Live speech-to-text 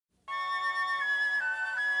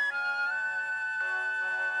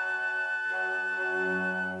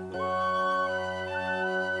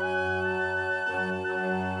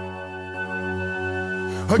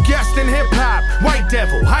A guest in hip-hop, white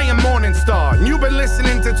devil, I am Morning Star. And you've been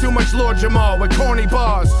listening to too much Lord Jamal with corny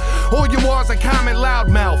bars. All you are is a common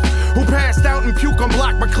loudmouth who passed out and puke on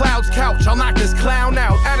Block McCloud's couch. I'll knock this clown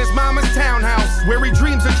out at his mama's townhouse, where he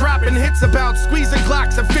dreams of dropping hits about squeezing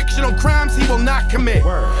Glocks and fictional crimes he will not commit.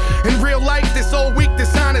 In real life, this old weak,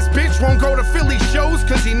 dishonest bitch won't go to Philly shows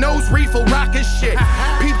cause he knows Reef will rock his shit.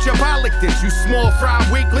 Peep Diabolic this, you small fry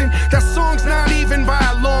weakling. That song's not even by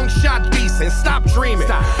a long shot decent. Stop dreaming.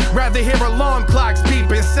 Rather hear alarm clocks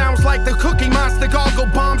beeping. Sounds like the Cookie Monster gargle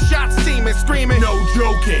bomb shot semen screaming. No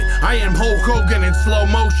joking, I am Hulk Hogan in slow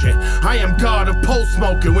motion. I am god of pole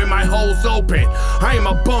smoking when my hole's open. I am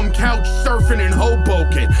a bum couch surfing in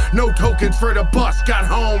Hoboken. No tokens for the bus, got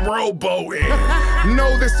home rowboating.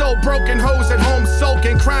 Know this old broken hoes at home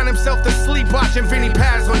sulking, crying himself to sleep watching Vinny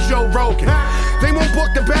Paz on Joe Rogan. They won't book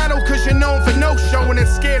the battle cause you're known for no showing and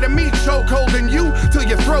scared of me choke holding you till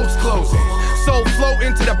your throat's closing. Soul float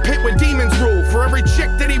into the pit where demons rule. For every chick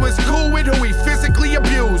that he was cool with who he physically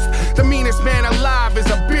abused. The meanest man alive is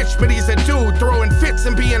a bitch, but he's a dude throwing fits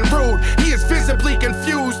and being rude. He is visibly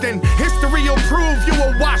confused and history will prove you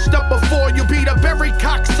were washed up before. You beat up every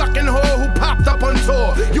cock-sucking whore who popped up on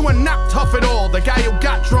tour. You are not tough at all, the guy who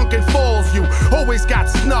got drunk and falls. You always got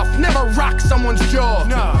snuff, never rock someone's jaw.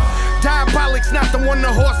 Diabolic's not the one to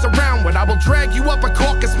horse around with. I will drag you up a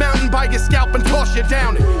Caucasus mountain by your scalp and toss you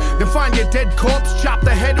down it. Then find your dead corpse, chop the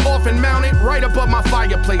head off and mount it right above my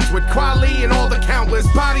fireplace with Quali and all the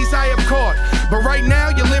countless bodies I have caught. But right now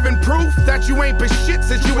you're living proof that you ain't been shit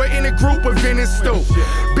since you were in a group with Vin and Stu.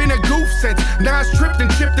 Been a goof since Nas tripped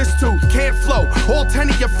and chipped his tooth. Can't flow, all 10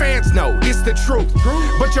 of your fans know it's the truth.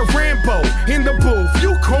 But you're Rambo in the booth,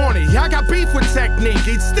 you corny. I got beef with technique,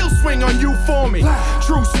 he'd still swing on you for me.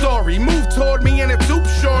 True story, move toward me in a tube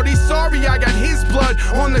shorty. Sorry I got his blood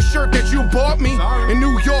on the shirt that you bought me. In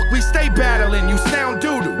New York we stay battling, you sound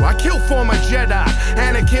doo-doo. I kill former Jedi,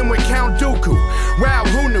 Anakin with Count Dooku. Wow,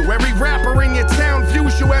 who knew? Every rapper in your town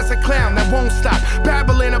views you as a clown that won't stop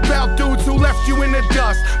babbling about dudes who left you in the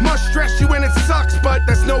dust. Must stress you and it sucks, but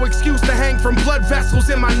that's no excuse to hang from blood vessels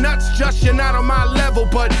in my nuts. Just you're not on my level,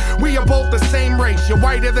 but we are both the same race. You're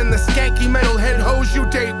whiter than the skanky metalhead hoes you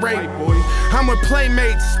date rape. I'm with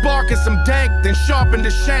playmates, sparking some dank, then sharpened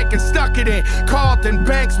the shank and stuck it in. Carlton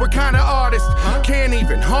Banks, what kind of artist can't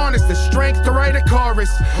even harness the strength to write a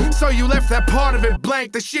chorus? So you left that part of it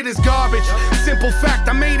blank, the shit is garbage. Simple fact,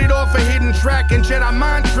 I made it off a hidden track, and Jedi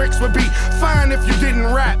mind tricks would be fine if you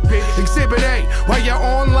didn't rap. Exhibit A, while you're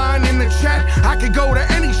online in the chat, I could go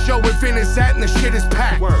to any show with Vin is at and the shit is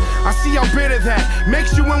packed. I see how bitter that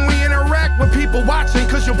makes you when we interact with people watching,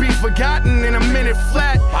 cause you'll be forgotten in a minute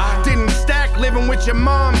flat. Didn't stack living with your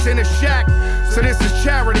moms in a shack, so this is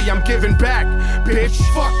charity I'm giving back. Bitch,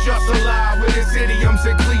 fuck Jus Allah with his idioms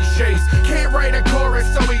and cliches. Can't write a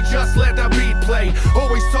chorus so he just let the beat play.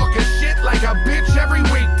 Always talking shit like a bitch every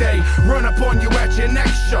weekday. Run up on you at your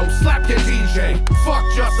next show, slap your DJ. Fuck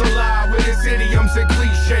Jus Allah with his idioms and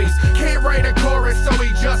cliches. Can't write a chorus so he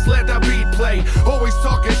just let the beat play. Always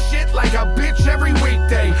talking shit like a bitch every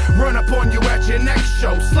weekday. Run up on you at your next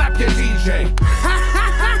show, slap your DJ.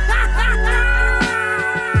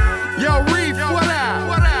 Yo, Reef, what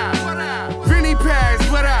up? Vinny Paz,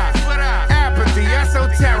 what up? Apathy,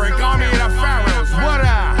 esoteric, army of the pharaohs, what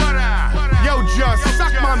up? Yo, just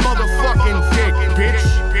suck my motherfucking dick,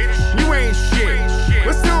 bitch. You ain't shit.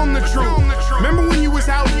 Let's tell them the truth. Remember when you was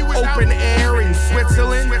out open air in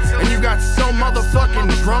Switzerland and you got so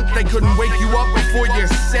motherfucking drunk they couldn't wake you up before your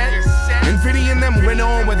set? And Vinny and them went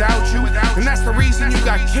on without you, and that's the reason you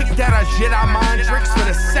got kicked out of Jedi mind tricks for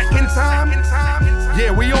the second time?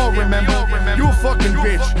 Yeah, we all remember. You a fucking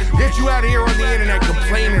bitch. Get you out here on the internet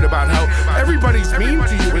complaining about how everybody's mean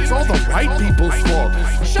to you. It's all the white people's fault.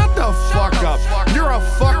 Shut the fuck up. You're a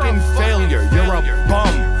fucking failure. You're a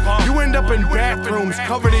bum. You end up in bathrooms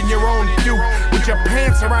covered in your own puke with your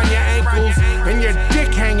pants around your ankles and your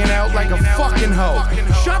dick hanging out like a fucking hoe.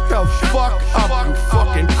 Shut the fuck up, you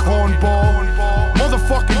fucking corn.